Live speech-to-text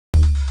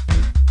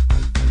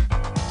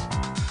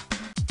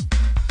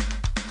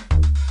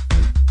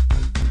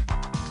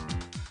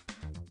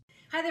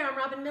I'm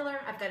Robin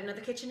Miller. I've got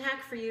another kitchen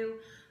hack for you.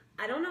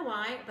 I don't know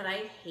why, but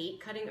I hate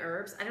cutting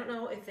herbs. I don't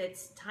know if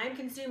it's time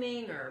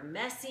consuming or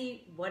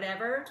messy,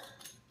 whatever.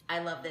 I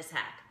love this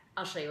hack.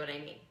 I'll show you what I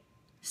mean.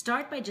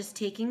 Start by just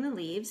taking the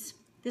leaves.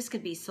 This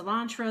could be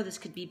cilantro, this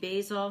could be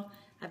basil.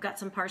 I've got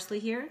some parsley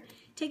here.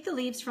 Take the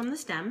leaves from the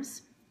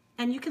stems,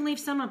 and you can leave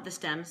some of the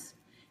stems.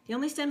 The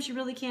only stems you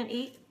really can't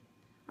eat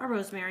are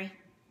rosemary.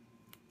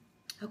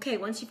 Okay,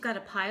 once you've got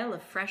a pile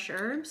of fresh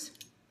herbs,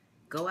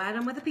 go at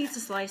them with a pizza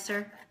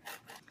slicer.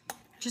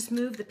 Just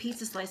move the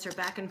pizza slicer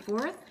back and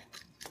forth.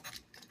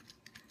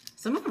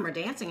 Some of them are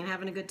dancing and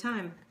having a good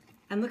time.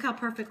 And look how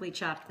perfectly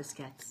chopped this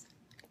gets.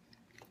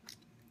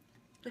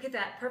 Look at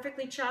that,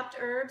 perfectly chopped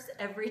herbs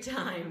every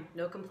time.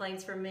 No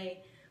complaints from me.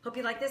 Hope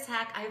you like this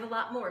hack. I have a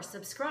lot more.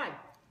 Subscribe.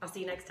 I'll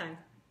see you next time.